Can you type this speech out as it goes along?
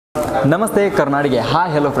ನಮಸ್ತೆ Karnataka.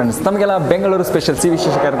 Hi hello friends, ತಮಗೆಲ್ಲ Bengaluru special C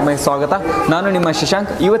ವಿಶೇಷ ಕಾರ್ಯಕ್ರಮಕ್ಕೆ ಸ್ವಾಗತ. ನಾನು ನಿಮ್ಮ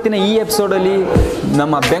ಶಶಾಂಕ್. ಇವತ್ತಿನ ಈ ಎಪಿಸೋಡಲ್ಲಿ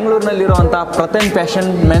ನಮ್ಮ ಬೆಂಗಳೂರಿನಲ್ಲಿರುವಂಥ ಪ್ರಥಮ್ ಫ್ಯಾಷನ್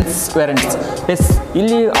ಮೆನ್ಸ್ ವೆರೆಂಟ್ಸ್.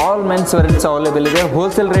 ಇಲ್ಲಿ ಆಲ್ ಮೆನ್ಸ್ ವೆರೆಂಟ್ಸ್ ಅವೈಲೇಬಲ್ ಇದೆ.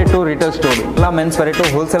 ಹೋಲ್ಸೇಲ್ ರೇಟು ರಿಟೇಲ್ ಸ್ಟೋರ್ ಎಲ್ಲ ಮೆನ್ಸ್ ವೆರೈಟು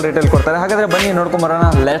ಹೋಲ್ಸೇಲ್ ರೇಟಲ್ಲಿ ಕೊಡ್ತಾರೆ. ಹಾಗಾದರೆ ಬನ್ನಿ ನೋಡ್ಕೊಂಬರೋಣ.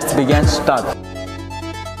 Let's began start.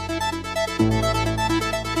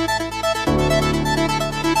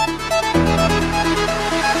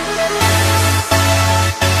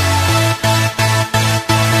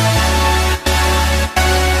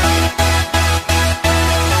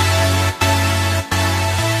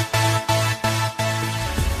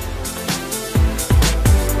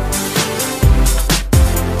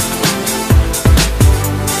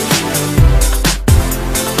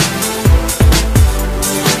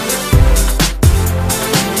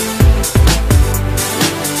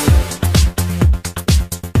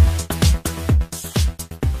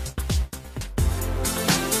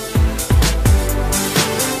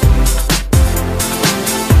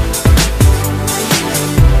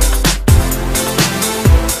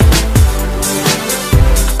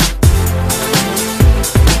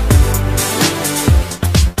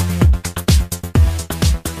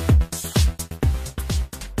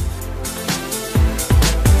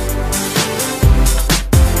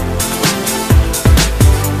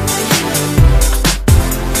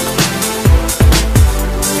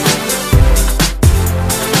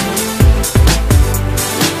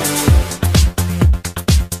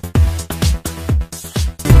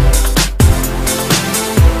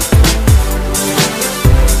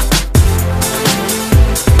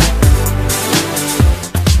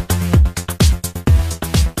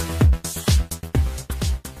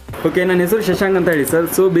 ಓಕೆ, ನನ್ನ ಹೆಸರು ಶಶಾಂಕ್ ಅಂತ ಹೇಳಿ sir.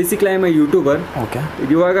 So basically I am A YouTuber. Okay,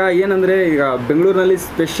 ಇವಾಗ ಏನಂದರೆ ಈಗ ಬೆಂಗಳೂರಿನಲ್ಲಿ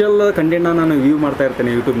ಸ್ಪೆಷಲ್ ಕಂಟೆಂಟ್ನ ನಾನು ವ್ಯೂ ಮಾಡ್ತಾ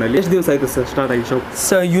ಇರ್ತೇನೆ ಯೂಟ್ಯೂಬ್ನಲ್ಲಿ. ಎಷ್ಟು ದಿವಸ ಆಯಿತು ಸರ್ ಸ್ಟಾರ್ಟ್ ಆಗಿ ಶಾಪ್?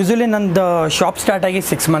 ಸರ್ ಯೂಶಲಿ ನಂದು ಶಾಪ್ ಸ್ಟಾರ್ಟ್ ಆಗಿ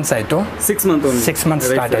 6 months ಆಯಿತು. 6 months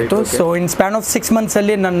ಸ್ಟಾರ್ಟ್ ಆಯಿತು. ಸೊ ಇನ್ ಸ್ಪ್ಯಾನ್ ಆಫ್ 6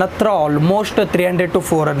 monthsಲ್ಲಿ ನನ್ನ ಹತ್ರ ಆಲ್ಮೋಸ್ಟ್ 300 to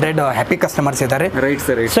 400 ಹ್ಯಾಪಿ ಕಸ್ಟಮರ್ಸ್ ಇದ್ದಾರೆ. Right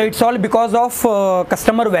sir. So it's all because of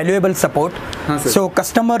customer valuable support. So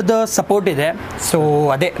ಕಸ್ಟಮರ್ದು support ಇದೆ. ಸೊ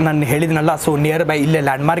ಅದೇ ನಾನು ಹೇಳಿದ್ನಲ್ಲ, ಸೊ ನಿಯರ್ ಬೈ ಇಲ್ಲೇ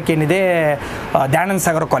ಲ್ಯಾಂಡ್ಮಾರ್ಕ್ ಏನಿದೆ ದಯಾನಂದ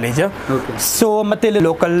ಸಾಗರ್ ಕಾಲೇಜ್. ಸೊ ಮತ್ತೆ ಇಲ್ಲಿ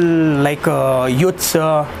ಲೋಕಲ್ ಲೈಕ್ ಯೂತ್ಸ್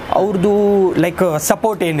ಅವ್ರದ್ದು ಲೈಕ್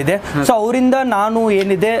ಸಪೋರ್ಟ್ ಏನಿದೆ. ಸೊ ಅವರಿಂದ ನಾನು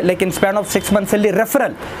ಏನಿದೆ like in span of 6 monthsಲ್ಲಿ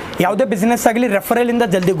referral, ಯಾವುದೇ ಬಿಸ್ನೆಸ್ ಆಗಲಿ ರೆಫರಲ್ ಇಂದ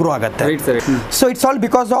ಜಲ್ದಿ ಗ್ರೋ ಆಗುತ್ತೆ. So it's all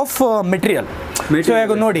because of material. So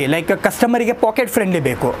ಇವಾಗ ನೋಡಿ ಲೈಕ್ ಕಸ್ಟಮರಿಗೆ ಪಾಕೆಟ್ ಫ್ರೆಂಡ್ಲಿ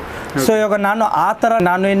ಬೇಕು. ಸೊ ಇವಾಗ ನಾನು ಆ ಥರ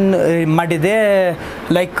ನಾನು ಏನು ಮಾಡಿದೆ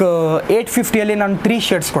ಲೈಕ್ 850 ನಾನು 3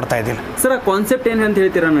 ಶರ್ಟ್ಸ್ ಕೊಡ್ತಾ ಇದ್ದೀನಿ. ಸರ್ ಕಾನ್ಸೆಪ್ಟ್ ಏನು ಅಂತ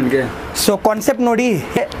ಹೇಳ್ತೀರಾ ನನಗೆ? ಸೊ ಕಾನ್ಸೆಪ್ಟ್ ನೋಡಿ,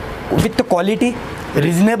 with quality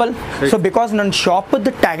reasonable. So because ನನ್ನ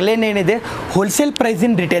ಶಾಪದ್ದು ಟ್ಯಾಗ್ಲೈನ್ ಏನಿದೆ, wholesale price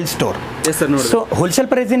in retail store. So wholesale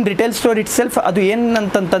price in retail store it self ಅದು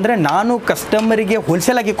ಏನಂತಂತಂದರೆ ನಾನು ಕಸ್ಟಮರಿಗೆ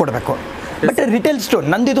ಹೋಲ್ಸೇಲ್ ಆಗಿ ಕೊಡಬೇಕು. But retail store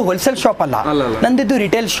ನಂದಿದು wholesale shop ಅಲ್ಲ, ನಂದಿದು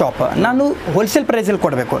ರಿಟೇಲ್ ಶಾಪ್. ನಾನು ಹೋಲ್ಸೇಲ್ ಪ್ರೈಸಲ್ಲಿ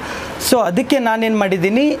ಕೊಡಬೇಕು. ಸೊ ಅದಕ್ಕೆ ನಾನೇನು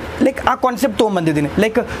ಮಾಡಿದ್ದೀನಿ ಲೈಕ್ ಆ ಕಾನ್ಸೆಪ್ಟ್ ತೊಗೊಂಬಂದಿದ್ದೀನಿ.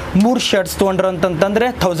 ಲೈಕ್ 3 ಶರ್ಟ್ಸ್ ತೊಗೊಂಡ್ರು ಅಂತಂತಂದರೆ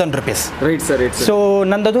 1000 rupees. ಸೊ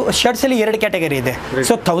ನಂದದು ಶರ್ಟ್ಸಲ್ಲಿ 2 ಕ್ಯಾಟಗರಿ ಇದೆ.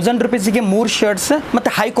 ಸೊ 1000 rupeesಗೆ 3 ಶರ್ಟ್ಸ್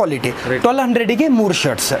ಮತ್ತು ಹೈ ಕ್ವಾಲಿಟಿ 1200ಗೆ 3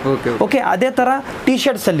 ಶರ್ಟ್ಸ್. ಓಕೆ, ಅದೇ ಥರ T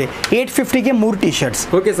ಶರ್ಟ್ಸಲ್ಲಿ 850ಗೆ 3 T shirts.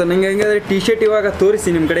 Okay sir, ನಂಗೆ ಹೆಂಗಾದ್ರೆ ಟಿ ಶರ್ಟ್ ಇವಾಗ ತೋರಿಸಿ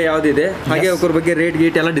ನಿಮ್ಮ ಕಡೆ ಯಾವುದಿದೆ, ಹಾಗೆ ಅವ್ರ ಬಗ್ಗೆ ರೇಟ್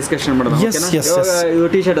ಗೀಟ್ ಎಲ್ಲ ಡಿಸ್ಕಷನ್ ಮಾಡೋಣ.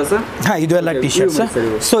 ಇದು ಟಿ ಶರ್ಟ್ ಸರ್? ಹಾಂ, ಇದು ಎಲ್ಲ ಟಿ ಶರ್ಟ್ಸ್.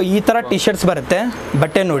 ಸೊ ಈ ಥರ ಟಿ ಶರ್ಟ್ಸ್ ಬರುತ್ತೆ.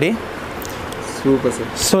 ಬಟ್ಟೆ ನೋಡಿ ಸೂಪರ್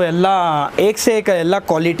ಸರ್. ಸೊ ಎಲ್ಲ ಏಕ್ ಎಲ್ಲ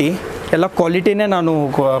ಕ್ವಾಲಿಟಿನೇ ನಾನು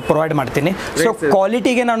ಪ್ರೊವೈಡ್ ಮಾಡ್ತೀನಿ. ಸೊ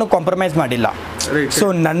ಕ್ವಾಲಿಟಿಗೆ ನಾನು ಕಾಂಪ್ರಮೈಸ್ ಮಾಡಿಲ್ಲ. ಸೊ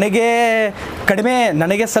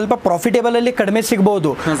ನನಗೆ ಸ್ವಲ್ಪ ಪ್ರಾಫಿಟೇಬಲಲ್ಲಿ ಕಡಿಮೆ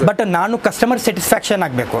ಸಿಗ್ಬೋದು, ಬಟ್ ನಾನು ಕಸ್ಟಮರ್ ಸ್ಯಾಟಿಸ್ಫ್ಯಾಕ್ಷನ್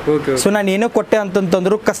ಆಗಬೇಕು. ಸೊ ನಾನು ಏನೋ ಕೊಟ್ಟೆ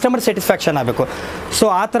ಅಂತಂತಂದ್ರು ಕಸ್ಟಮರ್ ಸ್ಯಾಟಿಸ್ಫ್ಯಾಕ್ಷನ್ ಆಗಬೇಕು. ಸೊ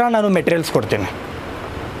ಆ ಥರ ನಾನು ಮೆಟೀರಿಯಲ್ಸ್ ಕೊಡ್ತೀನಿ.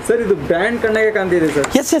 ಸರ್ ಇದು ಬ್ರ್ಯಾಂಡ್ ಕಣ್ಣಾಗೆ ಕಾಣ್ತಿದೆ sir?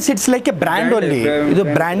 S, it's like A brand only. ಇದು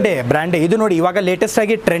ಬ್ರ್ಯಾಂಡೇ. ಇದು ನೋಡಿ ಇವಾಗ ಲೇಟೆಸ್ಟ್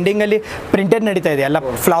ಆಗಿ ಟ್ರೆಂಡಿಂಗ್ ಅಲ್ಲಿ ಪ್ರಿಂಟೆಡ್ ನಡೀತಾ ಇದೆ, ಎಲ್ಲ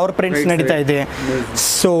ಫ್ಲವರ್ ಪ್ರಿಂಟ್ಸ್ ನಡೀತಾ ಇದೆ.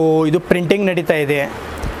 ಸೊ ಇದು ಪ್ರಿಂಟಿಂಗ್ ನಡೀತಾ ಇದೆ.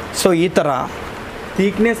 ಸೊ ಈ ಥರ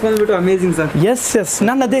ಥಿಕ್ನೆಸ್ ಬಂದ್ಬಿಟ್ಟು ಅಮೇಜಿಂಗ್ ಸರ್. ಎಸ್,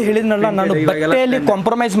 ನಾನು ಅದೇ ಹೇಳಿದ್ನಲ್ಲ, ನಾನು ಬಟ್ಟೆಯಲ್ಲಿ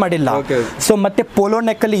ಕಾಂಪ್ರಮೈಸ್ ಮಾಡಿಲ್ಲ. ಸೊ ಮತ್ತೆ ಪೋಲೋ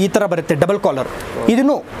ನೆಕ್ಕಲ್ಲಿ ಈ ಥರ ಬರುತ್ತೆ ಡಬಲ್ ಕಾಲರ್.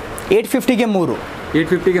 ಇದನ್ನು 850ಗೆ 3,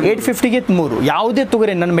 850ಗೆ 3 ಯಾವುದೇ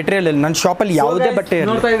ತಗೋರಿ ನನ್ನ ಮೆಟೀರಿಯಲ್ ನನ್ನ ಶಾಪಲ್ಲಿ ಯಾವುದೇ ಬಟ್ಟೆ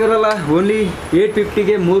ನೋಡ್ತಾ ಇದ್ದೀರಲ್ಲ, ಓನ್ಲಿ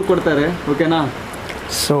 850ಗೆ 3 ಕೊಡ್ತಾರೆ. ಓಕೆನಾ?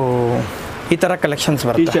 ಸೊ ಈ ಥರ ಕಲೆಕ್ಷನ್ಸ್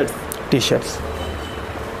ಬರುತ್ತೆ ಟಿ ಶರ್ಟ್ಸ್.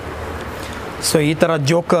 ಸೊ ಈ ಥರ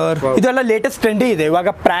ಜೋಕರ್ ಇದೆಲ್ಲ ಲೇಟೆಸ್ಟ್ ಟ್ರೆಂಡಿ ಇದೆ ಇವಾಗ.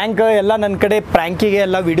 ಪ್ರ್ಯಾಂಕ್ ಎಲ್ಲ ನನ್ನ ಕಡೆ ಪ್ರ್ಯಾಂಕಿಗೆ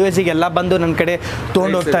ಎಲ್ಲ ವಿಡಿಯೋಸಿಗೆ ಎಲ್ಲ ಬಂದು ನನ್ನ ಕಡೆ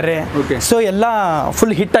ತೊಗೊಂಡು ಹೋಗ್ತಾರೆ. ಸೊ ಎಲ್ಲ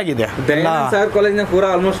ಫುಲ್ ಹಿಟ್ ಆಗಿದೆ.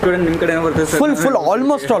 ಫುಲ್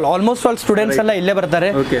ಆಲ್ಮೋಸ್ಟ್ ಆಲ್ ಸ್ಟೂಡೆಂಟ್ಸ್ ಎಲ್ಲ ಇಲ್ಲೇ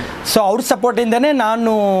ಬರ್ತಾರೆ. ಸೊ ಅವ್ರ ಸಪೋರ್ಟ್ ಇಂದಾನೆ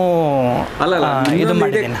ನಾನು ಇದು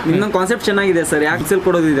ಮಾಡಿದ್ದೀನಿ. ನಿಮ್ಮ ಕಾನ್ಸೆಪ್ಟ್ ಚೆನ್ನಾಗಿದೆ ಸರ್. ಯಾಕೆ ಸೇಲ್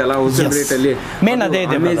ಕೊಡೋದಿದೆಯಲ್ಲ ಹೋಲ್ಸೇಲ್ ರೇಟ್ ಅಲ್ಲಿ, ಮೇನ್ ಅದೇ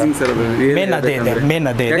ಇದೆ. ಮೇನ್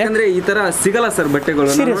ಅದೇ ಇದೆ ಯಾಕಂದ್ರೆ ಈ ತರ ಸಿಗಲ್ಲ ಸರ್ ಬಟ್ಟೆಗಳು.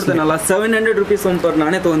 ನೋಡ್ತಾನಲ್ಲ 700 ರೂಪೀಸ್ ಪರ್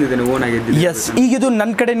ನಾನೇ ತಗೊಂಡಿದ್ದೇನೆ ಓನ್ ಆಗಿದ್ದೀನಿ. ಎಸ್ ಈಗ ಇದು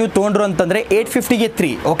ನನ್ನ ಕಡೆ ನೀವು ತೊಗೊಂಡ್ರು ಅಂತಂದ್ರೆ 850ಗೆ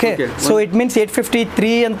 3 ಓಕೆ ಸೊ ಇಟ್ ಮೀನ್ಸ್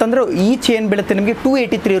 853 ಅಂತಂದ್ರೆ ಈ ಚೇನ್ ಬೀಳುತ್ತೆ ನಿಮಗೆ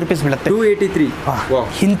 283 ರುಪೀಸ್ ಬೀಳುತ್ತೆ 283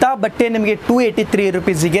 ಇಂಥ ಬಟ್ಟೆ ನಿಮಗೆ 283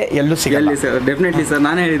 ರುಪೀಸಿಗೆ ಎಲ್ಲೂ ಸಿಗಲ್ಲ ಸರ್ ಡೆಫಿನೆಟ್ಲಿ ಸರ್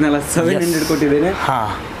ನಾನೇ ಹೇಳಿದ್ನಲ್ಲ 700 ಕೊಟ್ಟಿದ್ದೇನೆ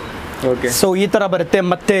ಹಾಂ ಓಕೆ ಸೊ ಈ ಥರ ಬರುತ್ತೆ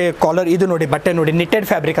ಮತ್ತೆ ಕಾಲರ್ ಇದು ನೋಡಿ ಬಟ್ಟೆ ನೋಡಿ ನಿಟೆಡ್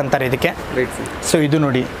ಫ್ಯಾಬ್ರಿಕ್ ಅಂತಾರೆ ಇದಕ್ಕೆ ಸೊ ಇದು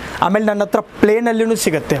ನೋಡಿ ಆಮೇಲೆ ನನ್ನ ಹತ್ರ ಪ್ಲೇನಲ್ಲಿನೂ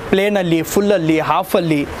ಸಿಗುತ್ತೆ ಪ್ಲೇನಲ್ಲಿ ಫುಲ್ಲಲ್ಲಿ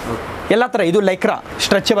ಹಾಫಲ್ಲಿ ಎಲ್ಲ ಥರ ಇದು ಲೈಕ್ರಾ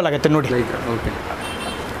ಸ್ಟ್ರೆಚಬಲ್ ಆಗುತ್ತೆ ನೋಡಿ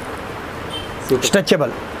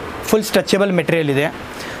ಸ್ಟ್ರೆಚಬಲ್ ಫುಲ್ ಸ್ಟ್ರೆಚಬಲ್ ಮೆಟೀರಿಯಲ್ ಇದೆ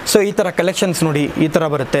ಸೊ ಈ ಥರ ಕಲೆಕ್ಷನ್ಸ್ ನೋಡಿ ಈ ಥರ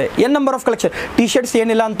ಬರುತ್ತೆ N number of collection T shirts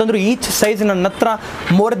ಏನಿಲ್ಲ ಅಂತಂದ್ರೆ ಈಚ್ ಸೈಜ್ ನನ್ನ ಹತ್ರ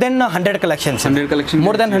more than 100 collections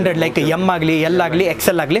more than 100 like M ಆಗಲಿ ಎಲ್ ಆಗಲಿ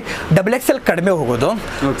ಎಕ್ಸೆಲ್ ಆಗಲಿ ಡಬಲ್ ಎಕ್ಸೆಲ್ ಕಡಿಮೆ ಹೋಗೋದು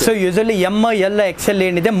so usually M L Excel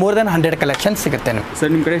ಏನಿದೆ ಮೋರ್ ದೆನ್ 100 ಕಲೆಕ್ಷನ್ ಸಿಗುತ್ತೆ ನಿಮ್ಗೆ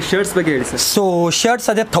ಸರ್ ನಿಮ್ಮ ಕಡೆ ಶರ್ಟ್ಸ್ ಬಗ್ಗೆ ಹೇಳಿ ಸರ್ ಸೊ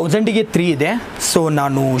ಶರ್ಟ್ಸ್ ಅದೇ 1000ಗೆ 3 ಇದೆ ಸೊ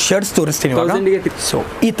ನಾನು ಶರ್ಟ್ಸ್ ತೋರಿಸ್ತೀನಿ ಸೊ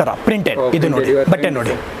ಈ ಥರ ಪ್ರಿಂಟೆಡ್ ಇದು ನೋಡಿ ಬಟ್ಟೆ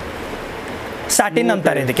ನೋಡಿ ಸ್ಯಾಟಿನ್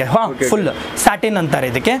ಅಂತಾರೆ ಇದಕ್ಕೆ ಫುಲ್ ಸ್ಯಾಟಿನ್ ಅಂತಾರೆ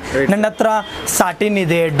ಇದಕ್ಕೆ ನನ್ನ ಹತ್ರ ಸ್ಯಾಟಿನ್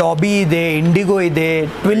ಇದೆ ಡಾಬಿ ಇದೆ ಇಂಡಿಗೋ ಇದೆ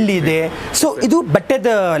ಟ್ವಿಲ್ ಇದೆ ಸೊ ಇದು ಬಟ್ಟೆದ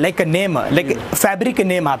like name like fabric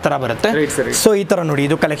name ಆ ಥರ ಬರುತ್ತೆ ಸೊ ಈ ಥರ ನೋಡಿ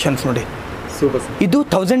ಇದು ಕಲೆಕ್ಷನ್ಸ್ ನೋಡಿ ಇದು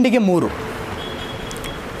 1000ಗೆ 3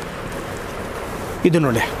 ಇದು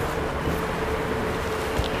ನೋಡಿ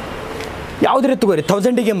ಯಾವುದ್ರ ತಗೋರಿ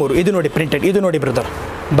 1000ಗೆ 3 ಇದು ನೋಡಿ ಪ್ರಿಂಟೆಡ್ ಇದು ನೋಡಿ ಬ್ರದರ್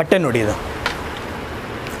ಬಟ್ಟೆ ನೋಡಿ ಇದು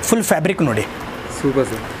ಫುಲ್ ಫ್ಯಾಬ್ರಿಕ್ ನೋಡಿ super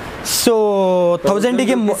sir so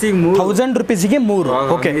 1000ಗೆ 1000 ರುಪೀಸಿಗೆ 3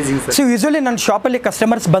 okay so usually ನನ್ನ ಶಾಪಲ್ಲಿ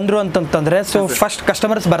ಕಸ್ಟಮರ್ಸ್ ಬಂದರು ಅಂತಂತಂದರೆ ಸೊ ಫಸ್ಟ್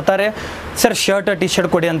ಕಸ್ಟಮರ್ಸ್ ಬರ್ತಾರೆ ಸರ್ ಶರ್ಟ್ ಟಿ ಶರ್ಟ್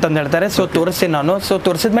ಕೊಡಿ ಅಂತಂದು ಹೇಳ್ತಾರೆ ಸೊ ತೋರಿಸ್ತೀನಿ ನಾನು ಸೊ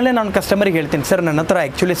ತೋರಿಸಿದ್ಮೇಲೆ ನಾನು ಕಸ್ಟಮರಿಗೆ ಹೇಳ್ತೀನಿ ಸರ್ ನನ್ನ ಹತ್ರ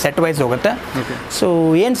ಆ್ಯಕ್ಚುಲಿ ಸೆಟ್ ವೈಸ್ ಹೋಗುತ್ತೆ ಸೊ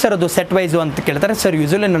ಏನು ಸರ್ ಅದು ಸೆಟ್ ವೈಸು ಅಂತ ಕೇಳ್ತಾರೆ ಸರ್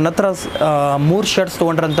ಯೂಶಲಿ ನನ್ನ ಹತ್ರ 3 ಶರ್ಟ್ಸ್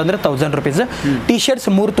ತೊಗೊಂಡ್ರು ಅಂತಂದರೆ 1000 ರುಪೀಸ್ ಟಿ ಶರ್ಟ್ಸ್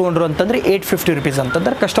 3 ತೊಗೊಂಡ್ರು ಅಂತಂದರೆ 850 ರುಪೀಸ್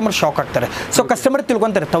ಅಂತಂದ್ರೆ ಕಸ್ಟಮರ್ ಶಾಕ್ ಆಗ್ತಾರೆ ಸೊ ಕಸ್ಟಮರ್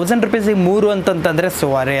ತಿಳ್ಕೊತಾರೆ 1000 ರುಪೀಸಿಗೆ 3 ಅಂತಂತಂದರೆ ಸೊ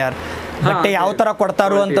ಅರೆ ಯಾರು ಬಟ್ಟೆ ಯಾವ ಥರ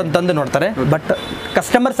ಕೊಡ್ತಾರೋ ಅಂತಂದು ನೋಡ್ತಾರೆ ಬಟ್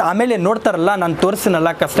ಕಸ್ಟಮರ್ಸ್ ಆಮೇಲೆ ನೋಡ್ತಾರಲ್ಲ ನಾನು ತೋರಿಸಿನಲ್ಲ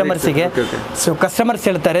ಕಸ್ಟಮರ್ಸಿಗೆ ಸೊ ಕಸ್ಟಮರ್ಸ್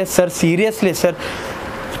ಹೇಳ್ತಾರೆ ಸರ್ ಸೀರಿಯಸ್ಲಿ ಸರ್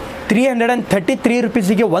 333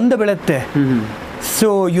 ರುಪೀಸಿಗೆ ಒಂದು ಬೀಳುತ್ತೆ ಸೊ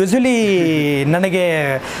ಯೂಶಲಿ ನನಗೆ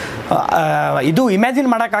ಇದು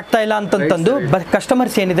ಇಮ್ಯಾಜಿನ್ ಮಾಡೋಕ್ಕಾಗ್ತಾ ಇಲ್ಲ ಅಂತಂತಂದು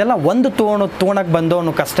ಕಸ್ಟಮರ್ಸ್ ಏನಿದೆಲ್ಲ ಒಂದು ತೊಗೊಳಕ್ಕೆ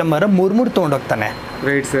ಬಂದವನು ಕಸ್ಟಮರ್ 3 ತೊಗೊಂಡೋಗ್ತಾನೆ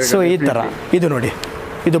ಸೊ ಈ ಥರ ಇದು ನೋಡಿ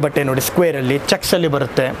ಇದು ಬಟ್ಟೆ ನೋಡಿ ಸ್ಕ್ವೇರಲ್ಲಿ ಚೆಕ್ಸಲ್ಲಿ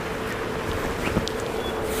ಬರುತ್ತೆ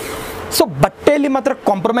ಸೊ ಬಟ್ಟೆಯಲ್ಲಿ ಮಾತ್ರ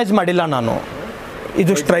ಕಾಂಪ್ರಮೈಸ್ ಮಾಡಿಲ್ಲ ನಾನು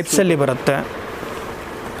ಇದು ಸ್ಟ್ರೈಪ್ಸಲ್ಲಿ ಬರುತ್ತೆ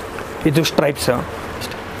ಇದು ಸ್ಟ್ರೈಪ್ಸ್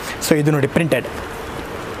ಸೊ ಇದು ನೋಡಿ ಪ್ರಿಂಟೆಡ್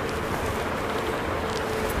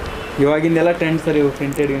ಇವಾಗಿಂದೆಲ್ಲ ಟ್ರೆಂಡ್ ಸರ್ ಇವು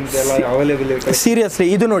ಪ್ರಿಂಟೆಡ್ ಎಲ್ಲ ಅವೈಲೇಬಲ್ ಇದೆ ಸೀರಿಯಸ್ಲಿ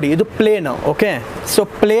ಇದು ನೋಡಿ ಇದು ಪ್ಲೇನ್ ಓಕೆ ಸೊ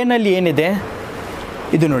ಪ್ಲೇನಲ್ಲಿ ಏನಿದೆ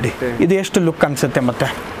ಇದು ನೋಡಿ ಇದು ಎಷ್ಟು ಲುಕ್ ಅನಿಸುತ್ತೆ ಮತ್ತೆ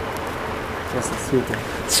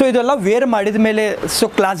ಸೊ ಇದೆಲ್ಲ ವೇರ್ ಮಾಡಿದ ಮೇಲೆ ಸೊ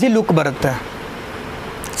ಕ್ಲಾಸಿ ಲುಕ್ ಬರುತ್ತೆ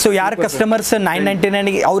ಸೊ ಯಾರು ಕಸ್ಟಮರ್ಸ್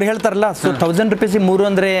 999ಗೆ ಅವ್ರು ಹೇಳ್ತಾರಲ್ಲ ಸೊ 1000 ರುಪೀಸಿಗೆ 3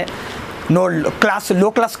 ಅಂದರೆ ಕ್ಲಾಸ್ ಲೋ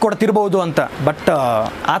ಕ್ಲಾಸ್ ಕೊಡ್ತಿರ್ಬೋದು ಅಂತ ಬಟ್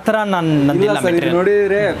ಆ ಥರ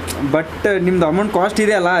ನೋಡಿದರೆ ಬಟ್ ನಿಮ್ದು ಅಮೌಂಟ್ ಕಾಸ್ಟ್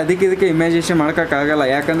ಇದೆ ಅಲ್ಲ ಇದಕ್ಕೆ ಇಮ್ಯಾಜಿನೇಷನ್ ಮಾಡೋಕ್ಕಾಗಲ್ಲ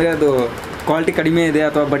ಯಾಕಂದರೆ ಅದು ಕ್ವಾಲಿಟಿ ಕಡಿಮೆ ಇದೆ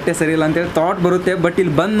ಅಥವಾ ಬಟ್ಟೆ ಸರಿ ಇಲ್ಲ ಅಂತೇಳಿ ಥಾಟ್ ಬರುತ್ತೆ ಬಟ್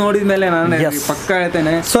ಇಲ್ಲಿ ಬಂದು ನೋಡಿದ ಮೇಲೆ ನಾನು ಪಕ್ಕ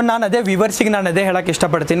ಹೇಳ್ತೇನೆ ಸೊ ನಾನು ಅದೇ ವ್ಯೂವರ್ಸಿಗೆ ನಾನು ಅದೇ ಹೇಳಕ್ಕೆ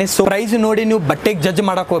ಇಷ್ಟಪಡ್ತೀನಿ ಸೊ ಪ್ರೈಸ್ ನೋಡಿ ನೀವು ಬಟ್ಟೆಗೆ ಜಡ್ಜ್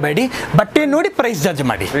ಮಾಡಕ್ಕೆ ಹೋಗಬೇಡಿ ಬಟ್ಟೆ ನೋಡಿ ಪ್ರೈಸ್ ಜಡ್ಜ್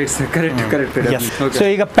ಮಾಡಿ ಕರೆಕ್ಟ್ ಸೊ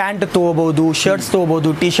ಈಗ ಪ್ಯಾಂಟ್ ತೊಗೋಬೋದು ಶರ್ಟ್ಸ್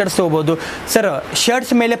ತೊಗೋಬೋದು ಟಿ ಶರ್ಟ್ಸ್ ತೊಗೋಬೋದು ಸರ್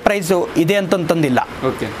ಶರ್ಟ್ಸ್ ಮೇಲೆ ಪ್ರೈಸು ಇದೆ ಅಂತಂದಿಲ್ಲ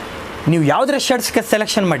ಓಕೆ ನೀವು ಯಾವುದ್ರ ಶರ್ಟ್ಸ್ಗೆ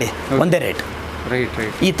ಸೆಲೆಕ್ಷನ್ ಮಾಡಿ ಒಂದೇ ರೇಟ್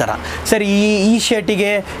ಈ ಥರ ಸರ್ ಈ ಶರ್ಟಿಗೆ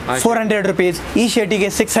 400 ರುಪೀಸ್ ಈ ಶರ್ಟಿಗೆ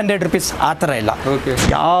 600 ರುಪೀಸ್ ಆ ಥರ ಇಲ್ಲ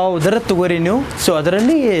ಯಾವುದರ ತಗೋರಿ ನೀವು ಸೊ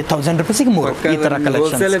ಅದರಲ್ಲಿ 1000 ರುಪೀಸಿಗೆ 3 ಈ ಥರ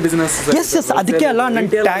ಕಲೆಕ್ಷನ್ ಎಸ್ ಅದಕ್ಕೆ ಅಲ್ಲ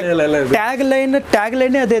ನನ್ನ ಟ್ಯಾಗ್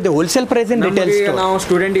ಲೈನ್ ಅದೇ ಹೋಲ್ಸೇಲ್ ಪ್ರೈಸ್ ಇನ್ ರಿಟೇಲ್ ನಾವು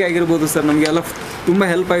ಸ್ಟೂಡೆಂಟ್ಗೆ ಆಗಿರ್ಬೋದು ಸರ್ ನಮಗೆಲ್ಲ ತುಂಬ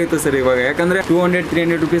ಹೆಲ್ಪ್ ಆಗುತ್ತೆ ಸರ್ ಇವಾಗ ಯಾಕಂದ್ರೆ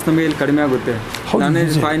 200-300 ರುಪೀಸ್ ನಮಗೆ ಇಲ್ಲಿ ಕಡಿಮೆ ಆಗುತ್ತೆ ನಾನೇ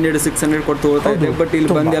 500-600 ಕೊಟ್ಟು ತಗೋತಾ ಇದ್ದೆ ಬಟ್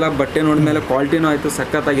ಇಲ್ಲಿ ಬಂದೆಲ್ಲ ಬಟ್ಟೆ ನೋಡಿದ ಮೇಲೆ ಕ್ವಾಲಿಟಿನೂ ಆಯಿತು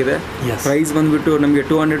ಸಖತ್ತಾಗಿದೆ ಪ್ರೈಸ್ ಬಂದ್ಬಿಟ್ಟು ನಮಗೆ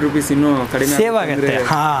 200 ರುಪೀಸ್ ಇನ್ನೂ ಕಡಿಮೆ ಆಗುತ್ತೆ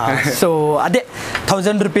ಸೊ ಅದೇ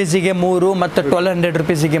 1000 ರುಪೀಸಿಗೆ 3 ಮತ್ತು 1200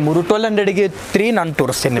 ರುಪೀಸಿಗೆ 3 1200ಗೆ 3 ನಾನು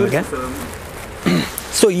ತೋರಿಸ್ತೀನಿ ನಿಮಗೆ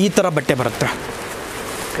ಸೊ ಈ ಥರ ಬಟ್ಟೆ ಬರುತ್ತೆ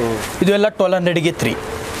ಇದು ಎಲ್ಲ 1200ಗೆ 3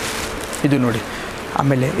 ಇದು ನೋಡಿ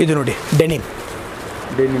ಆಮೇಲೆ ಇದು ನೋಡಿ ಡೆನಿಮ್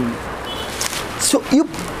ಸೊ ಈ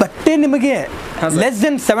ಬಟ್ಟೆ ನಿಮಗೆ ಲೆಸ್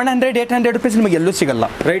ದೆನ್ 700-800 ರುಪೀಸ್ ನಿಮಗೆ ಎಲ್ಲೂ ಸಿಗಲ್ಲ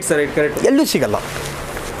ರೈಟ್ ಸರ್ ರೈಟ್ ಕರೆಕ್ಟ್ ಎಲ್ಲೂ ಸಿಗಲ್ಲ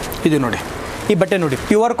ಇದು ನೋಡಿ ಈ ಬಟ್ಟೆ ನೋಡಿ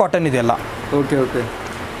ಪ್ಯೂರ್ ಕಾಟನ್ ಇದೆಯಲ್ಲ ಓಕೆ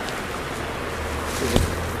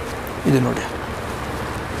ಇದು ನೋಡಿ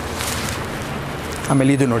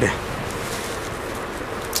ಆಮೇಲೆ ಇದು ನೋಡಿ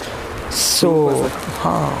ಸೊ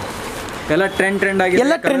ಹಾಂ ಎಲ್ಲ ಟ್ರೆಂಡ್ ಆಗಿ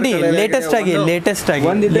ಎಲ್ಲ ಟ್ರೆಂಡಿ ಲೇಟೆಸ್ಟ್ ಆಗಿ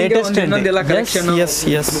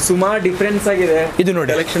ಸುಮಾರು ಡಿಫ್ರೆನ್ಸ್ ಆಗಿದೆ ಇದು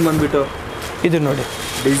ನೋಡಿ ಕಲೆಕ್ಷನ್ ಬಂದ್ಬಿಟ್ಟು ಇದು ನೋಡಿ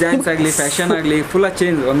ಡಿಸೈನ್ಸ್ ಆಗಲಿ ಫ್ಯಾಷನ್ ಆಗಲಿ ಫುಲ್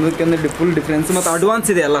ಚೇಂಜ್, ಒಂದಕ್ಕೊಂದು ಫುಲ್ ಡಿಫ್ರೆನ್ಸ್ ಮತ್ತು ಅಡ್ವಾನ್ಸ್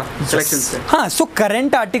ಇದೆ ಎಲ್ಲ ಕಲೆಕ್ಷನ್ಸ್. ಹಾಂ, ಸೊ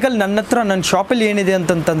ಕರೆಂಟ್ ಆರ್ಟಿಕಲ್ ನನ್ನ ಹತ್ರ ನನ್ನ ಶಾಪಲ್ಲಿ ಏನಿದೆ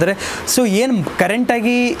ಅಂತಂತಂದರೆ, ಸೊ ಏನು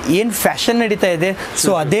ಕರೆಂಟಾಗಿ ಏನು ಫ್ಯಾಷನ್ ನಡೀತಾ ಇದೆ,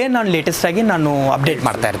 ಸೊ ಅದೇ ನಾನು ಲೇಟೆಸ್ಟ್ ಆಗಿ ನಾನು ಅಪ್ಡೇಟ್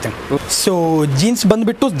ಮಾಡ್ತಾ ಇರ್ತೀನಿ. ಸೊ ಜೀನ್ಸ್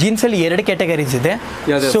ಬಂದುಬಿಟ್ಟು ಜೀನ್ಸಲ್ಲಿ 2 ಕ್ಯಾಟಗರೀಸ್ ಇದೆ.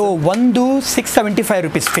 ಸೊ ಒಂದು 675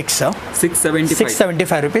 rupees ಫಿಕ್ಸ್,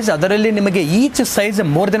 675 rupees. ಅದರಲ್ಲಿ ನಿಮಗೆ each size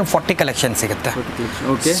more than 40 collection ಸಿಗುತ್ತೆ.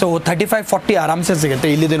 ಸೊ 35-40 ಆರಾಮ್ಸೆ ಸಿಗುತ್ತೆ.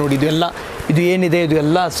 ಇಲ್ಲಿದೆ ನೋಡಿ, ಇದು ಎಲ್ಲ ಇದು ಏನಿದೆ ಇದು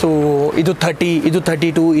ಎಲ್ಲ. ಸೊ ಇದು 30, ಇದು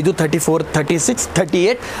 32, ಇದು 34, 36,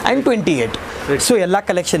 38 ಆ್ಯಂಡ್ 28. ಸೊ ಎಲ್ಲ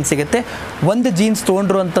ಕಲೆಕ್ಷನ್ ಸಿಗುತ್ತೆ. ಒಂದು ಜೀನ್ಸ್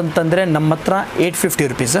ತೊಗೊಂಡ್ರು ಅಂತಂತಂದರೆ ನಮ್ಮ ಹತ್ರ 850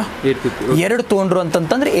 rupees, 2 ತೊಗೊಂಡ್ರು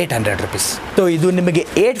ಅಂತಂತಂದರೆ 800 rupees. ಸೊ ಇದು ನಿಮಗೆ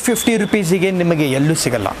 850 rupeesಗೆ ನಿಮಗೆ ಎಲ್ಲೂ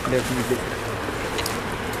ಸಿಗಲ್ಲ.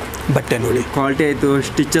 ಬಟ್ಟೆ ನೋಡಿ, ಕ್ವಾಲಿಟಿ ಆಯಿತು,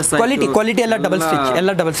 ಸ್ಟಿಚಸ್ ಕ್ವಾಲಿಟಿ ಎಲ್ಲ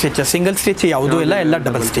ಡಬಲ್ ಸ್ಟಿಚ್, ಸಿಂಗಲ್ ಸ್ಟಿಚ್ ಯಾವುದೂ ಇಲ್ಲ, ಎಲ್ಲ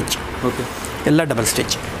ಡಬಲ್ ಸ್ಟಿಚ್. ಓಕೆ, ಎಲ್ಲ ಡಬಲ್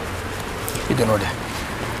ಸ್ಟಿಚ್. ಇದು ನೋಡಿ,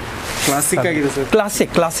 ಕ್ಲಾಸಿಕ್ ಆಗಿದೆ ಸರ್,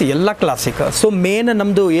 ಕ್ಲಾಸಿಕ್ ಎಲ್ಲ ಕ್ಲಾಸಿಕ್. ಸೊ ಮೇನ್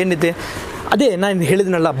ನಮ್ಮದು ಏನಿದೆ ಅದೇ ನಾನು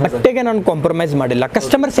ಹೇಳಿದ್ನಲ್ಲ, ಬಟ್ಟೆಗೆ ನಾನು ಕಾಂಪ್ರಮೈಸ್ ಮಾಡಿಲ್ಲ.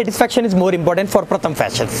 Customer satisfaction is more important for Pratham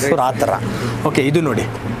fashions. So ಆ ಥರ. ಓಕೆ, ಇದು ನೋಡಿ,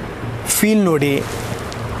 ಫೀಲ್ ನೋಡಿ,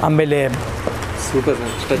 ಆಮೇಲೆ ಸೂಪರ್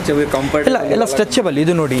ಸ್ಟ್ರೆಚಬಲ್, ಕಂಫರ್ಟ್ ಎಲ್ಲ ಸ್ಟ್ರೆಚಬಲ್.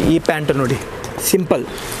 ಇದು ನೋಡಿ, ಈ ಪ್ಯಾಂಟ್ ನೋಡಿ, simple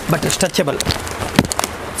but stretchable,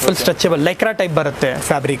 full stretchable, Lycra type ಬರುತ್ತೆ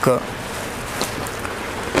ಫ್ಯಾಬ್ರಿಕ್.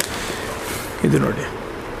 ಇದು ನೋಡಿ.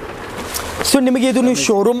 ಸೊ ನಿಮಗೆ ಇದು ನೀವು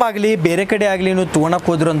ಶೋರೂಮ್ ಆಗಲಿ ಬೇರೆ ಕಡೆ ಆಗಲಿ ನೀವು ತೊಗೊಳಕ್ಕೆ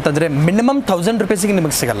ಹೋದ್ರು ಅಂತಂದರೆ ಮಿನಿಮಮ್ 1000 rupeesಗೆ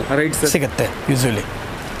ನಿಮಗೆ ಸಿಗಲ್ಲ, ಸಿಗುತ್ತೆ ಯೂಶ್ವಲಿ.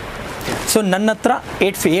 ಸೊ ನನ್ನ ಹತ್ರ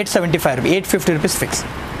 850 rupees ಫಿಕ್ಸ್,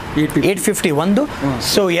 850 ಒಂದು.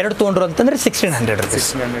 ಸೊ 2 ತೊಗೊಂಡ್ರು ಅಂತಂದರೆ 1600 rupees.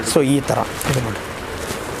 ಸೊ ಈ ಥರ ಇದು ನೋಡಿ.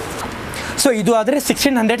 ಸೊ ಇದು ಆದರೆ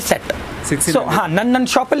 1600 ಸೆಟ್. ಸೊ ಹಾಂ, ನನ್ನ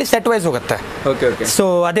ಶಾಪಲ್ಲಿ ಸೆಟ್ ವೈಸ್ ಹೋಗುತ್ತೆ. ಸೊ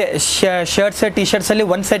ಅದೇ shirts T ಶರ್ಟ್ಸಲ್ಲಿ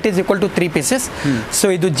 1 set is equal to 3 pieces. So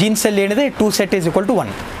ಇದು ಜೀನ್ಸಲ್ಲಿ ಏನಿದೆ 2 set is equal to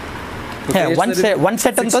 1. One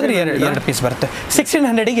set ಅಂತಂದ್ರೆ 2 ಪೀಸ್ ಬರುತ್ತೆ.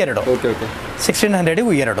 1600ಗೆ 2,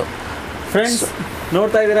 1600ಗೂ 2. ಫ್ರೆಂಡ್ಸ್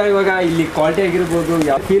ನೋಡ್ತಾ ಇದ್ದೀರಾ, ಇವಾಗ ಇಲ್ಲಿ ಕ್ವಾಲಿಟಿ ಆಗಿರ್ಬೋದು,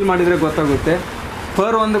 ಯಾವ ಫೀಲ್ ಮಾಡಿದರೆ ಗೊತ್ತಾಗುತ್ತೆ.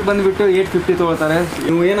 ಪರ್ ಒಂದಕ್ಕೆ ಬಂದುಬಿಟ್ಟು 850 ತೊಗೊಳ್ತಾರೆ.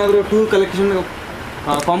 ನೀವು ಏನಾದರೂ 2 ಕಲೆಕ್ಷನ್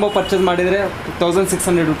ಕಾಂಬೋ ಪರ್ಚೇಸ್ ಮಾಡಿದರೆ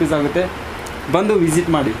 1600 rupees ಆಗುತ್ತೆ. ಬಂದು ವಿಸಿಟ್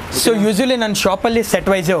ಮಾಡಿ. ಸೊ ಯೂಶಲಿ ನನ್ನ ಶಾಪಲ್ಲಿ ಸೆಟ್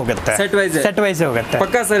ವೈಸೇ ಹೋಗುತ್ತೆ, ಸೆಟ್ ವೈಸೇ ಹೋಗುತ್ತೆ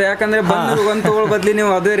ಪಕ್ಕ ಸರ್. ಯಾಕಂದರೆ ಬಂದು ಒಂದು ತೊಗೊಳ್ಳೋ ಬದಲಿ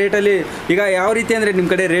ನೀವು ಅದೇ ರೇಟಲ್ಲಿ, ಈಗ ಯಾವ ರೀತಿ ಅಂದರೆ ನಿಮ್ಮ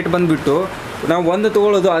ಕಡೆ ರೇಟ್ ಬಂದುಬಿಟ್ಟು ನಾವು ಒಂದು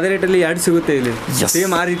ತೊಗೊಳ್ಳೋದು ಅದೇ ರೇಟಲ್ಲಿ 2 ಸಿಗುತ್ತೆ ಇಲ್ಲಿ,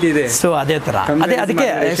 ಸೇಮ್ ಆ ರೀತಿ ಇದೆ. ಸೊ ಅದೇ ಥರ,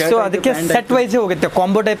 ಅದಕ್ಕೆ ಸೆಟ್ ವೈಸೇ ಹೋಗುತ್ತೆ,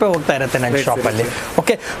 ಕಾಂಬೋ ಟೈಪೇ ಹೋಗ್ತಾ ಇರುತ್ತೆ ನನ್ನ ಶಾಪಲ್ಲಿ.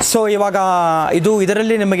 ಓಕೆ, ಸೊ ಇವಾಗ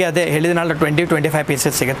ಇದರಲ್ಲಿ ನಿಮಗೆ ಅದೇ ಹೇಳಿದ್ನಲ್ಲ 20-25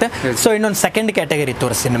 ಪೀಸಸ್ ಸಿಗುತ್ತೆ. ಸೊ ಇನ್ನೊಂದು ಸೆಕೆಂಡ್ ಕ್ಯಾಟಗರಿ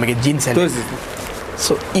ತೋರಿಸ್ತೀನಿ ನಿಮಗೆ ಜೀನ್ಸಲ್ಲಿ.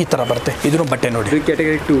 ಸೊ ಈ ಥರ ಬರುತ್ತೆ. ಇದನ್ನು ಬಟ್ಟೆ ನೋಡಿ,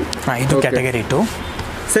 ಕ್ಯಾಟಗರಿ 2. ಹಾಂ, ಇದು ಕ್ಯಾಟಗರಿ 2.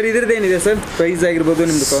 ಸರ್ ಇದ್ರದ್ದು ಏನಿದೆ ಸರ್ ಪ್ರೈಸ್ ಆಗಿರ್ಬೋದು,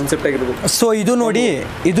 ನಿಮ್ಮದು ಕಾನ್ಸೆಪ್ಟ್ ಆಗಿರ್ಬೋದು? ಸೊ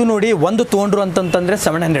ಇದು ನೋಡಿ ಒಂದು ತೊಗೊಂಡ್ರು ಅಂತಂತಂದರೆ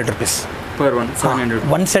 700 rupees ಪರ್ ಒನ್. 700.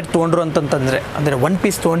 1 set ತೊಗೊಂಡ್ರು ಅಂತಂತಂದರೆ, ಅಂದರೆ 1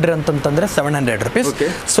 piece ತೊಗೊಂಡ್ರಿ ಅಂತಂತಂದರೆ 700 rupees.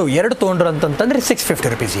 ಸೊ 2 ತೊಗೊಂಡ್ರು ಅಂತಂತಂದರೆ 650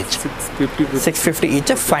 rupees each. 650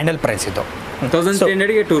 each final price ಇದು.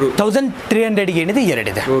 1300ಗೆ 2. 1300ಗೆ ಏನಿದೆ 2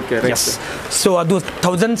 ಇದೆ. ಎಸ್. ಸೊ ಅದು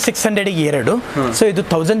 1600ಗೆ 2. ಸೊ ಇದು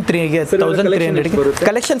 1300ಗೆ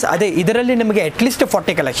ಕಲೆಕ್ಷನ್ಸ್. ಅದೇ ಇದರಲ್ಲಿ ನಿಮಗೆ ಅಟ್ಲೀಸ್ಟ್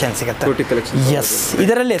 40 ಕಲೆಕ್ಷನ್ ಸಿಗುತ್ತೆ. ಎಸ್,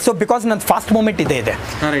 ಇದರಲ್ಲಿ. ಸೊ ಬಿಕಾಸ್ ನನ್ನ ಫಾಸ್ಟ್ ಮೂಮೆಂಟ್ ಇದೆ.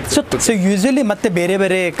 ಸೊ ಯೂಶಲಿ ಮತ್ತೆ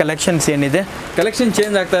ಬೇರೆ ಕಲೆಕ್ಷನ್ಸ್ ಏನಿದೆ, ಕಲೆಕ್ಷನ್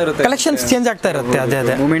ಚೇಂಜ್ ಆಗ್ತಾ ಇರುತ್ತೆ.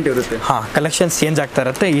 ಅದೇ ಮೂಮೆಂಟ್ ಇರುತ್ತೆ. ಹಾಂ, ಕಲೆಕ್ಷನ್ಸ್ ಚೇಂಜ್ ಆಗ್ತಾ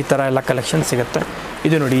ಇರುತ್ತೆ. ಈ ಥರ ಎಲ್ಲ ಕಲೆಕ್ಷನ್ ಸಿಗುತ್ತೆ.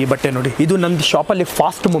 ಇದು ನೋಡಿ, ಈ ಬಟ್ಟೆ ನೋಡಿ, ಇದು ನನ್ನ ಶಾಪಲ್ಲಿ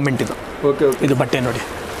ಫಾಸ್ಟ್ ಮೂಮೆಂಟ್ ಇದು. ಇದು ಬಟ್ಟೆ ನೋಡಿ,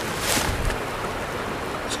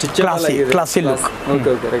 ಕ್ಲಾಸಿ ಲುಕ್.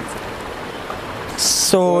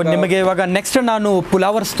 ಸೊ ನಿಮಗೆ ಇವಾಗ ನೆಕ್ಸ್ಟ್ ನಾನು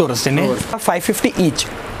ಪುಲಾವರ್ಸ್ ತೋರಿಸ್ತೀನಿ. 550 ಈಚ್.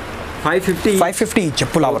 550 ಈಚ್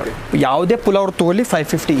ಪುಲಾವರ್. ಯಾವುದೇ ಪುಲಾವರ್ ತಗೊಳ್ಳಿ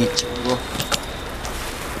 550 ಈಚ್.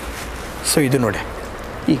 ಸೊ ಇದು ನೋಡಿ,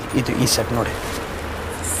 ಈ ಸೆಟ್ ನೋಡಿ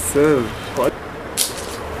ಸರ್,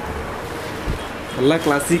 ಎಲ್ಲ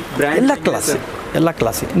ಕ್ಲಾಸಿಕ್ ಬ್ರ್ಯಾಂಡ್, ಎಲ್ಲ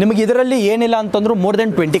ಕ್ಲಾಸಿಕ್. ನಿಮಗೆ ಇದರಲ್ಲಿ ಏನಿಲ್ಲ ಅಂತಂದ್ರೂ ಮೋರ್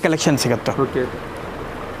ದೆನ್ 20 ಕಲೆಕ್ಷನ್ ಸಿಗುತ್ತೆ.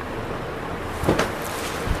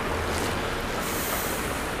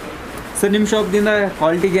 ಸರ್ ನಿಮ್ಮ ಶಾಪ್ದಿಂದ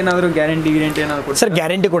ಕ್ವಾಲಿಟಿಗೆ ಏನಾದರೂ ಗ್ಯಾರಂಟಿ ಏನಾದರೂ? ಸರ್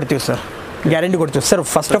ಗ್ಯಾರಂಟಿ ಕೊಡ್ತೀವಿ ಸರ್.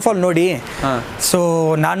 ಫಸ್ಟ್ ಆಫ್ ಆಲ್ ನೋಡಿ, ಸೊ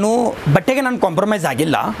ನಾನು ಬಟ್ಟೆಗೆ ನಾನು ಕಾಂಪ್ರಮೈಸ್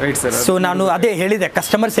ಆಗಿಲ್ಲ. ಸೊ ನಾನು ಅದೇ ಹೇಳಿದೆ,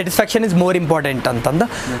 customer satisfaction is more important ಅಂತಂದು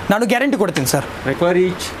ನಾನು ಗ್ಯಾರಂಟಿ ಕೊಡ್ತೀನಿ ಸರ್. ಪರ್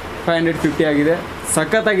ಈಚ್ 550 ಆಗಿದೆ,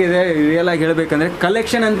 ಸಖತ್ತಾಗಿದೆ. ರಿಯಲ್ ಆಗಿ ಹೇಳಬೇಕಂದ್ರೆ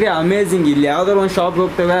ಕಲೆಕ್ಷನ್ ಅಂದರೆ ಅಮೇಝಿಂಗ್. ಇಲ್ಲಿ ಯಾವ್ದಾದ್ರು ಒಂದು ಶಾಪ್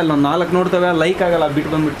ಹೋಗ್ತೇವೆ, ಅಲ್ಲಿ ಒಂದು 4 ನೋಡ್ತೇವೆ, ಲೈಕ್ ಆಗಲ್ಲ,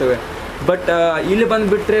 ಬಿಟ್ಟು ಬಂದುಬಿಡ್ತೇವೆ. ಬಟ್ ಇಲ್ಲಿ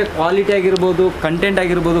ಬಂದುಬಿಟ್ರೆ ಕ್ವಾಲಿಟಿ ಆಗಿರ್ಬೋದು, ಕಂಟೆಂಟ್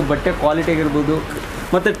ಆಗಿರ್ಬೋದು, ಬಟ್ಟೆ ಕ್ವಾಲಿಟಿ ಆಗಿರ್ಬೋದು,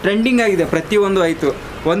 ಮತ್ತು ಟ್ರೆಂಡಿಂಗ್ ಆಗಿದೆ. ಪ್ರತಿಯೊಂದು ಆಯಿತು,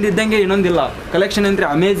 ಒಂದಿದ್ದಂಗೆ ಇನ್ನೊಂದಿಲ್ಲ. ಕಲೆಕ್ಷನ್ ಅಂದರೆ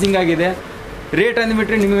ಅಮೇಝಿಂಗ್ ಆಗಿದೆ. ರೇಟ್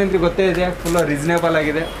ಅಂದ್ಬಿಟ್ರೆ ನಿಮಗಂತೂ ಗೊತ್ತೇ ಇದೆ, ಫುಲ್ ರೀಸನೇಬಲ್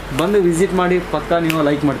ಆಗಿದೆ. ಬಂದು ವಿಸಿಟ್ ಮಾಡಿ, ಪಕ್ಕ ನೀವು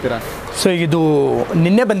ಲೈಕ್ ಮಾಡ್ತೀರಾ. ಸೊ ಇದು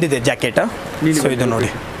ನಿನ್ನೆ ಬಂದಿದೆ ಜಾಕೆಟ್. ಸೊ ಇದು ನೋಡಿ,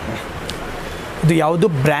 ಇದು ಯಾವುದು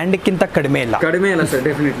ಬ್ರ್ಯಾಂಡ್ಕ್ಕಿಂತ ಕಡಿಮೆ ಇಲ್ಲ ಸರ್,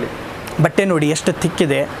 ಡೆಫಿನೆಟ್ಲಿ. ಬಟ್ಟೆ ನೋಡಿ ಎಷ್ಟು ಥಿಕ್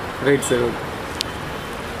ಇದೆ. Right sir.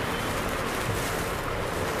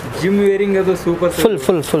 ಜಿಮ್ ವೇರಿಂಗ್ ಅದು ಸೂಪರ್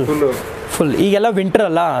ಫುಲ್ ಈಗೆಲ್ಲ ವಿಂಟರ್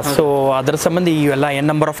ಅಲ್ಲ, ಸೊ ಅದರ ಸಂಬಂಧ ಇವೆಲ್ಲ ಎನ್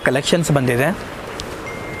ನಂಬರ್ ಆಫ್ ಕಲೆಕ್ಷನ್ಸ್ ಬಂದಿದೆ.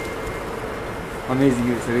 Amazing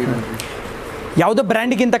sir. ಯಾವುದೋ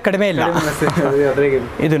ಬ್ರ್ಯಾಂಡ್ಗಿಂತ ಕಡಿಮೆ ಇಲ್ಲ.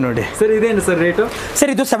 ಇದು ನೋಡಿ ಸರ್, ಇದೇನು ಸರ್ ರೇಟು?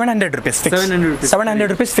 ಸರ್ ಇದು 700 rupees fix. 700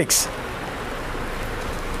 rupees fix.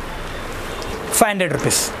 500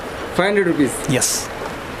 rupees. 500 rupees. Yes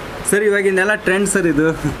sir, ಇವಾಗಿನೆಲ್ಲ trend sir ಇದು.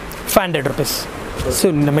 500 rupees. ಸೊ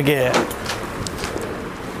ನಮಗೆ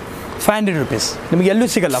 500 rupees ನಿಮಗೆ ಎಲ್ಲೂ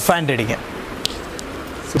ಸಿಗಲ್ಲ 500ಗೆ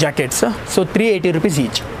jackets. So 380 rupees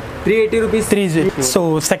each. 380 rupees. So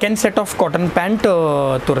second set of cotton pant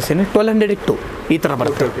ತೋರಿಸ್ತೀನಿ. 1200 ಟು ಈ ಥರ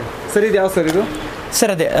ಬರುತ್ತೆ. ಸರ್ ಇದು ಯಾವ ಸರ್ ಇದು?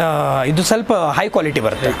 ಸರ್ ಅದೇ ಇದು ಸ್ವಲ್ಪ ಹೈ ಕ್ವಾಲಿಟಿ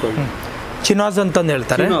ಬರುತ್ತೆ. ಚಿನಾಸ್ ಅಂತಂದು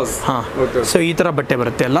ಹೇಳ್ತಾರೆ. ಹಾಂ, ಸೊ ಈ ಥರ ಬಟ್ಟೆ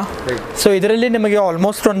ಬರುತ್ತೆ ಎಲ್ಲ. ಸೊ ಇದರಲ್ಲಿ ನಿಮಗೆ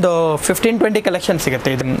ಆಲ್ಮೋಸ್ಟ್ ಒಂದು 15-20 ಕಲೆಕ್ಷನ್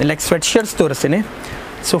ಸಿಗುತ್ತೆ. ಇದು ಲೈಕ್ ಸ್ವೆಟ್ ಶರ್ಟ್ಸ್ ತೋರಿಸ್ತೀನಿ.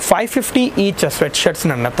 ಸೊ 550 ಈಚ್ ಸ್ವೆಟ್ ಶರ್ಟ್ಸ್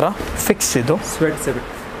ನನ್ನ ಹತ್ರ ಫಿಕ್ಸ್. ಇದು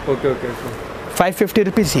ಓಕೆ 550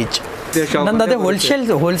 rupees ಈಚ್. ನಂದು ಅದೇ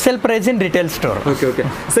ಹೋಲ್ಸೇಲ್ ಪ್ರೈಸ್ ಇನ್ ರಿಟೇಲ್ ಸ್ಟೋರ್. ಓಕೆ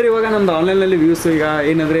ಸರ್, ಇವಾಗ ನಮ್ದು ಆನ್ಲೈನಲ್ಲಿ ವ್ಯೂಸ್ ಈಗ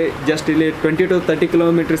ಏನಂದರೆ ಜಸ್ಟ್ ಇಲ್ಲಿ 20 to 30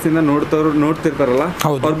 kilometers ನೋಡ್ತಿರ್ತಾರಲ್ಲ,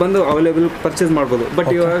 ಅವ್ರು ಬಂದು ಅವೈಲೇಬಲ್ ಪರ್ಚೇಸ್ ಮಾಡ್ಬೋದು.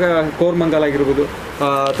 ಬಟ್ ಇವಾಗ ಕೋರ್ಮಂಗಲ್ ಆಗಿರ್ಬೋದು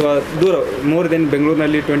ಅಥವಾ ದೂರ ಮೋರ್ ದೆನ್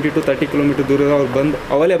ಬೆಂಗಳೂರಿನಲ್ಲಿ 20 to 30 kilometers ದೂರ ಅವ್ರು ಬಂದು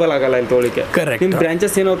ಅವೈಲೇಬಲ್ ಆಗಲ್ಲ ಇಲ್ಲಿ ತೊಗೊಳಿಕ್ಕೆ. ನಿಮ್ಮ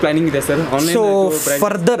ಬ್ರಾಂಚಸ್ ಏನೋ ಪ್ಲಾನಿಂಗ್ ಇದೆ ಸರ್? ಸೊ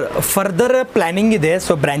ಫರ್ದರ್ ಪ್ಲಾನಿಂಗ್ ಇದೆ.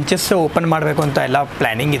 ಸೊ ಬ್ರಾಂಚಸ್ ಓಪನ್ ಮಾಡಬೇಕು ಅಂತ ಎಲ್ಲ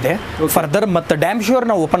ಪ್ಲಾನಿಂಗ್ ಇದೆ ಫರ್ದರ್. ಮತ್ತು ಡ್ಯಾಮ್ ಶ್ಯೂರ್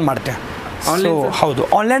ನಾವು ಓಪನ್ ಮಾಡ್ತೇವೆ. ಸೊ ಹೌದು,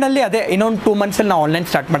 ಆನ್ಲೈನಲ್ಲಿ ಅದೇ ಇನ್ನೊಂದು 2 months ನಾವು ಆನ್ಲೈನ್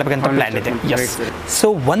ಸ್ಟಾರ್ಟ್ ಮಾಡಬೇಕಂತ ಪ್ಲಾನ್ ಇದೆ. ಎಸ್. ಸೊ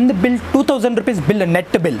ಒಂದು bill 2000 rupees bill,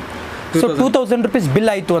 net bill. So 2000 rupees bill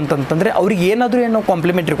ಆಯಿತು ಅಂತಂತಂದರೆ ಅವ್ರಿಗೆ ಏನೋ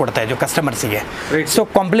ಕಾಂಪ್ಲಿಮೆಂಟ್ರಿ ಕೊಡ್ತಾ ಇದ್ವಿ ಕಸ್ಟಮರ್ಸಿಗೆ. So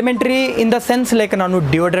complimentary in the sense like ನಾನು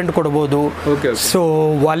ಡಿಯೋಡ್ರೆಂಟ್ ಕೊಡ್ಬೋದು, ಸೊ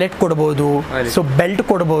ವಾಲೆಟ್ ಕೊಡ್ಬೋದು, ಸೊ ಬೆಲ್ಟ್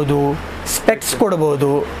ಕೊಡ್ಬೋದು, ಸ್ಪೆಕ್ಸ್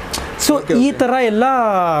ಕೊಡ್ಬೋದು. ಸೊ ಈ ಥರ ಎಲ್ಲ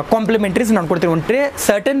ಕಾಂಪ್ಲಿಮೆಂಟ್ರೀಸ್ ನಾನು ಕೊಡ್ತೀನಿ. ಒಂದು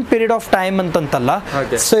certain period of time ಅಂತಂತಲ್ಲ.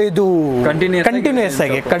 So ಇದು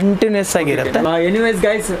ಕಂಟಿನ್ಯೂಸ್ ಆಗಿರುತ್ತೆ. ಎನಿವೇಸ್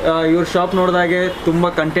ಗೈಸ್, ಇವ್ರ ಶಾಪ್ ನೋಡಿದಾಗೆ ತುಂಬ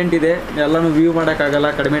ಕಂಟೆಂಟ್ ಇದೆ. ಎಲ್ಲನೂ ವ್ಯೂ ಮಾಡೋಕ್ಕಾಗಲ್ಲ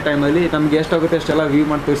ಕಡಿಮೆ ಟೈಮಲ್ಲಿ. ನಮ್ಗೆ ಎಷ್ಟಾಗುತ್ತೆ ಅಷ್ಟೆಲ್ಲ ವ್ಯೂ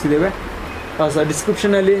ಮಾಡಿ ತೋರಿಸಿದ್ದೇವೆ.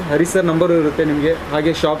 ಡಿಸ್ಕ್ರಿಪ್ಷನಲ್ಲಿ ಹರಿ ಸರ್ ನಂಬರು ಇರುತ್ತೆ ನಿಮಗೆ,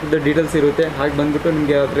 ಹಾಗೆ ಶಾಪ್ದು ಡೀಟೇಲ್ಸ್ ಇರುತ್ತೆ. ಹಾಗೆ ಬಂದುಬಿಟ್ಟು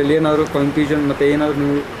ನಿಮಗೆ ಅದರಲ್ಲಿ ಏನಾದರೂ ಕನ್ಫ್ಯೂಷನ್ ಮತ್ತು ಏನಾದರೂ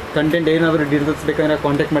ನೀವು ಕಂಟೆಂಟ್ ಏನಾದರೂ ಡೀಟೇಲ್ಸ್ ಬೇಕಂದ್ರೆ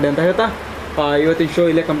ಕಾಂಟ್ಯಾಕ್ಟ್ ಮಾಡಿ ಅಂತ ಹೇಳ್ತಾ ಇವತ್ತಿನ ಶೋ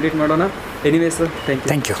ಇಲ್ಲೇ ಕಂಪ್ಲೀಟ್ ಮಾಡೋಣ. Anyways sir,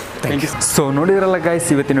 thank you. So ನೋಡಿದ್ರಲ್ಲ ಗೈಸ್,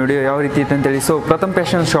 ಇವತ್ತಿನ ವಿಡಿಯೋ ಯಾವ ರೀತಿ ಇತ್ತು ಅಂತೇಳಿ. ಸೊ ಪ್ರಥಮ್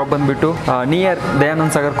ಫ್ಯಾಷನ್ ಶಾಪ್ ಬಂದುಬಿಟ್ಟು near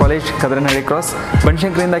Dayanand Sagar college, Kadranahalli cross,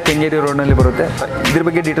 ಬನಶಂಕರಿಯಿಂದ Kengeri ರೋಡ್ನಲ್ಲಿ ಬರುತ್ತೆ. ಇದ್ರ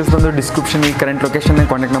ಬಗ್ಗೆ ಡೀಟೇಲ್ಸ್ ಬಂದು ಡಿಸ್ಕ್ರಿಪ್ಷನ್ ಈ ಕರೆಂಟ್ ಲೊಕೇಶನ್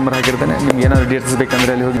ಕಾಂಟ್ಯಾಕ್ಟ್ ನಂಬರ್ ಹಾಕಿರ್ತೇನೆ. ನಿಮ್ಗೆ ಏನಾದರೂ ಡೀಟೇಲ್ಸ್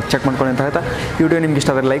ಬೇಕಂದರೆ ಅಲ್ಲಿ ಹೋಗಿ ಚೆಕ್ ಮಾಡ್ಕೊಳ್ಳಿ ಅಂತ ಹೇಳ್ತಾ, ಈ ವಿಡಿಯೋ ನಿಮ್ಗೆ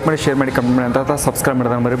ಇಷ್ಟ ಆದರೆ ಲೈಕ್ ಮಾಡಿ, ಶೇರ್ ಮಾಡಿ, ಕಮೆಂಟ್ ಮಾಡಿ ಅಂತ ಹೇಳ್ತಾ, ಸಬ್ಸ್ಕ್ರೈಬ್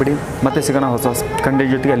ಮಾಡೋದನ್ನು ಮರಿಬೇಡಿ. ಮತ್ತೆ ಸಿಗೋಣ ಹೊಸ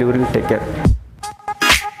ಕಂಟೆಂಟ್ ಜೊತೆಗೆ. ಅಲ್ಲಿವರೆಗೂ ಟೇಕ್ ಕೇರ್.